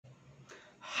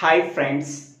Hi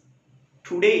friends,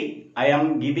 today I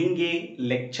am giving a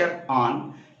lecture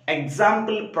on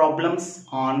example problems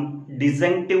on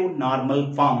disjunctive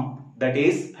normal form, that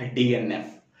is DNF.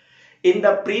 In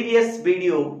the previous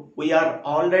video, we are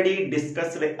already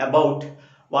discussed about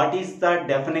what is the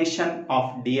definition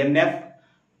of DNF,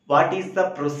 what is the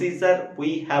procedure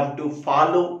we have to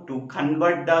follow to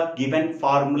convert the given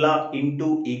formula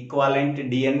into equivalent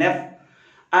DNF,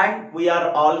 and we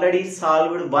are already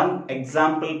solved one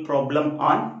example problem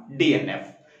on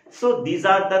DNF. So these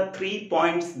are the 3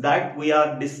 points that we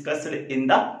are discussed in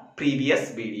the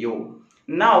previous video.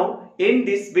 Now in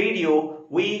this video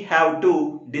we have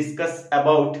to discuss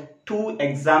about 2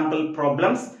 example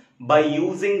problems by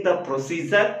using the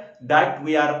procedure that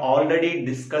we are already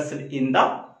discussed in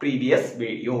the previous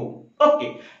video.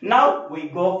 Okay, now we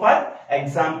go for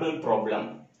example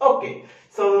problem. Okay,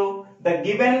 so the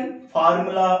given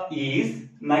formula is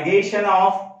negation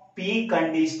of P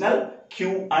conditional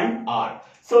Q and R.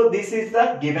 So this is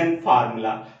the given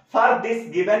formula. For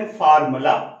this given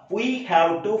formula, we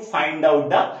have to find out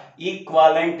the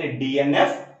equivalent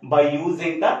DNF by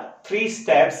using the 3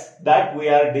 steps that we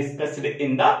are discussed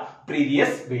in the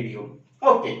previous video.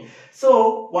 Okay,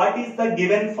 so what is the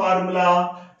given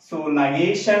formula? So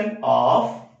negation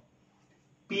of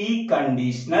P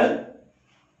conditional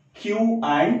Q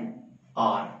and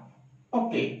R.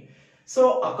 Okay,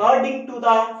 so according to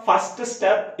the first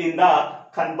step in the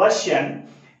conversion,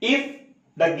 if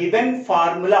the given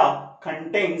formula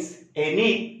contains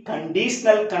any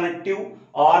conditional connective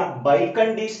or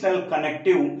biconditional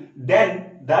connective,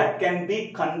 then that can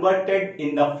be converted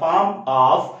in the form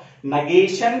of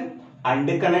negation and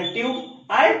connective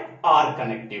and R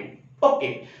connective.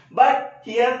 Okay, but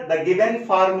here the given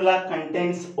formula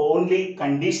contains only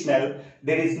conditional,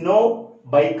 there is no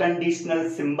biconditional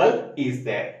symbol is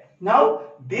there. Now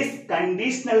this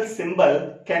conditional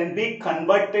symbol can be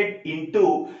converted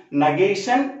into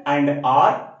negation and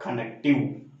R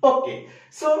connective. Okay,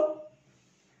 so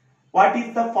what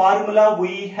is the formula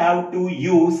we have to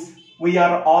use? We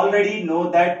are already know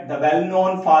that the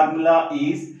well-known formula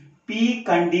is P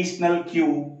conditional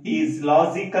Q is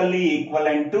logically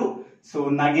equivalent to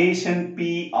negation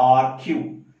P or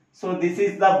Q. So this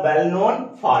is the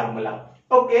well-known formula.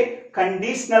 Okay,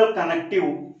 conditional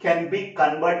connective can be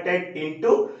converted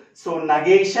into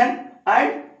negation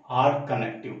and R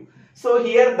connective. So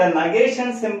here the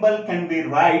negation symbol can be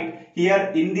write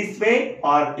here in this way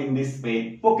or in this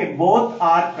way. Okay, both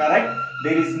are correct.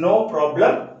 There is no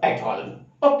problem at all.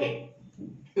 Okay,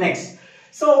 next.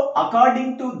 So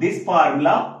according to this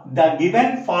formula, the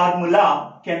given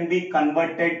formula can be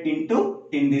converted into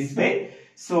in this way.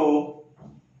 So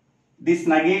this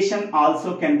negation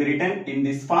also can be written in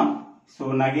this form.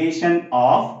 So negation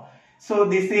of, so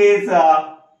this is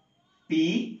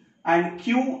P and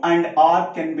Q and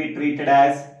R can be treated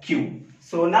as Q.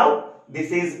 So now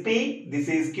this is P, this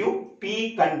is Q,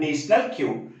 P conditional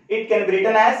Q. It can be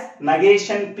written as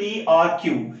negation P or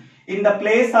Q. In the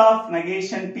place of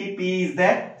negation P, P is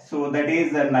there. So that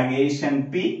is the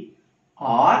negation P,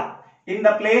 or in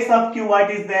the place of Q,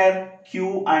 what is there?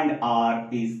 Q and R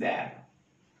is there.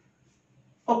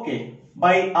 Okay,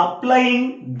 by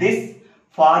applying this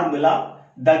formula,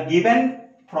 the given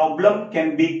problem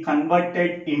can be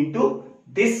converted into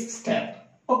this step.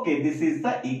 Okay, this is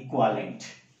the equivalent.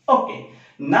 Okay,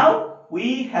 now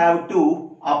we have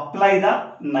to apply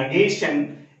the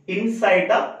negation inside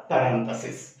the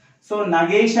parenthesis. So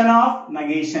negation of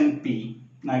negation P,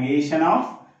 negation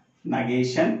of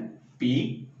negation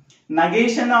P,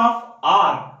 negation of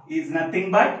R is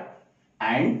nothing but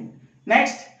and.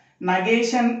 Next,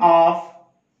 negation of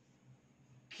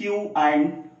Q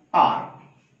and R.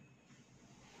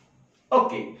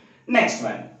 Okay, next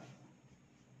one.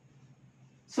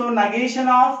 So negation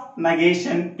of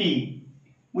negation P,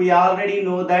 we already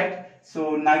know that.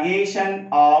 So negation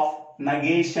of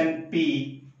negation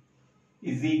P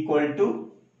is equal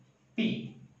to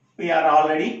P. We are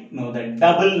already know that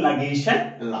double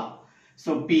negation law.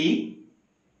 So P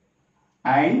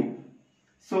and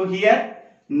so here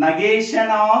negation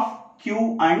of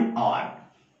Q and R.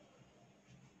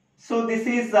 So this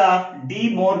is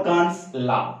De Morgan's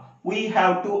law. We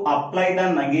have to apply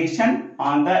the negation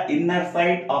on the inner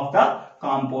side of the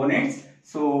components.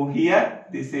 So here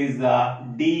this is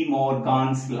De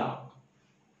Morgan's law.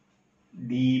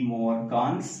 De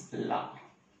Morgan's law.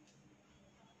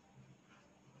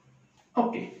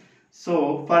 Okay,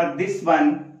 so for this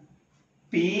one,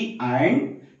 P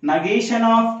and negation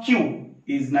of Q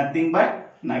is nothing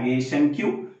but negation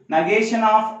Q, negation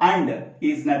of and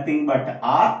is nothing but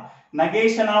R,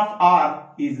 negation of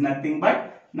R is nothing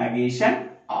but negation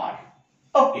R.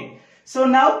 Okay, So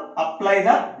now apply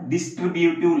the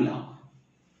distributive law.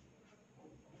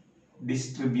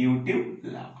 Distributive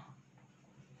law.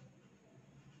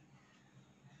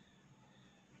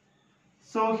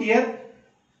 So here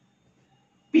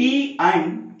P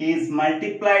and is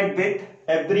multiplied with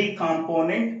every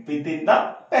component within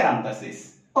the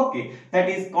parenthesis. Okay, that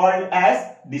is called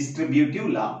as distributive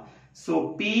law. So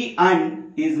P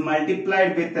and is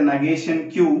multiplied with the negation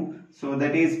Q. So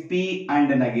that is P and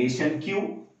negation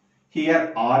Q.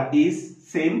 Here R is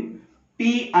same.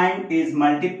 P and is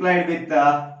multiplied with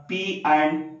the P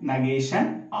and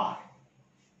negation R.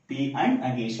 P and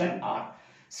negation R.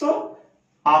 So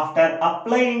after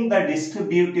applying the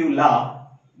distributive law,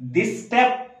 this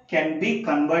step can be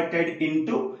converted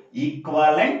into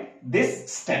equivalent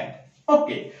this step.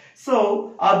 Okay,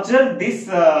 so observe this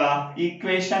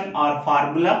equation or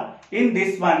formula in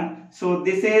this one. So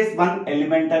this is one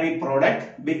elementary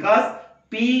product because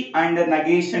P and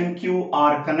negation Q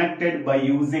are connected by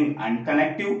using AND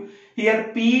connective.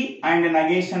 Here P and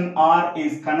negation R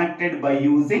is connected by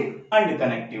using AND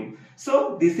connective.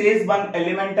 So this is one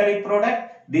elementary product.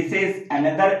 This is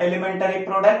another elementary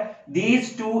product.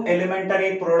 These two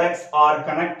elementary products are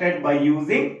connected by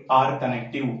using OR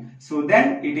connective. So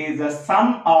then it is a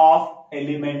sum of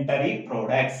elementary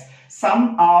products.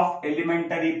 Sum of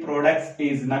elementary products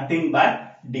is nothing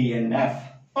but DNF.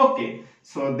 Okay.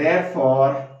 So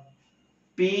therefore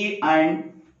P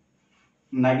and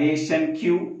negation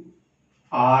Q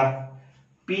or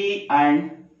P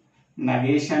and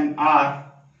negation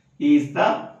R is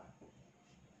the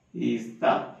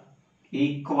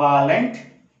equivalent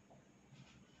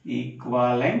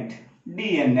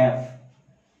DNF,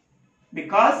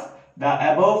 because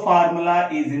the above formula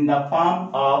is in the form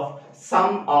of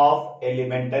sum of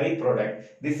elementary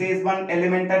product. This is one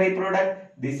elementary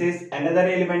product. This is another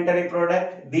elementary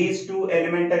product. These two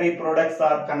elementary products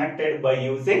are connected by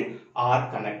using OR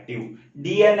connective.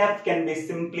 DNF can be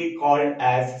simply called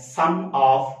as sum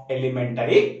of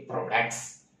elementary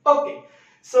products. Okay.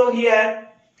 So here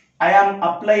I am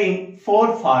applying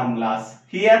four formulas.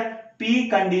 Here P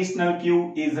conditional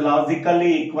Q is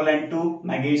logically equivalent to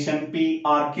negation P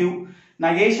or Q.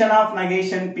 Negation of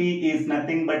negation P is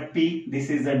nothing but P.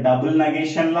 This is a double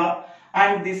negation law.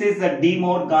 And this is the De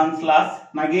Morgan's law.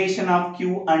 Negation of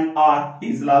Q and R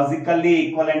is logically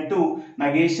equivalent to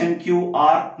negation Q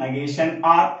or negation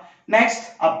R.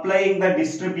 Next, applying the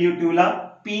distributive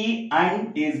law, P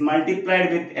and is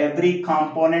multiplied with every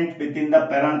component within the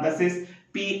parenthesis.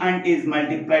 P and is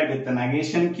multiplied with the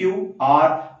negation Q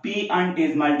or P and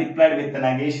is multiplied with the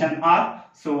negation R.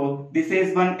 So this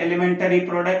is one elementary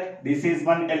product. This is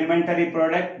one elementary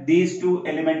product. These two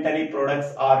elementary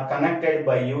products are connected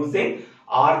by using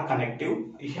OR connective.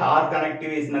 OR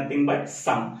connective is nothing but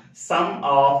sum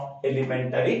of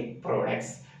elementary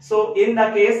products. So in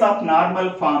the case of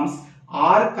normal forms,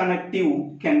 OR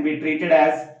connective can be treated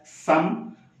as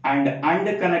sum and AND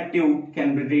connective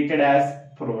can be treated as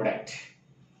product.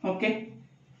 Okay.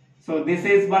 So this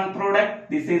is one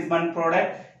product, this is one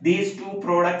product. These two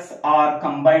products are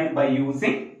combined by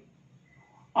using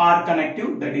OR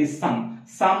connective, that is sum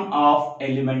of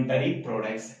elementary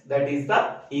products. That is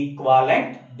the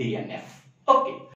equivalent DNF. Okay.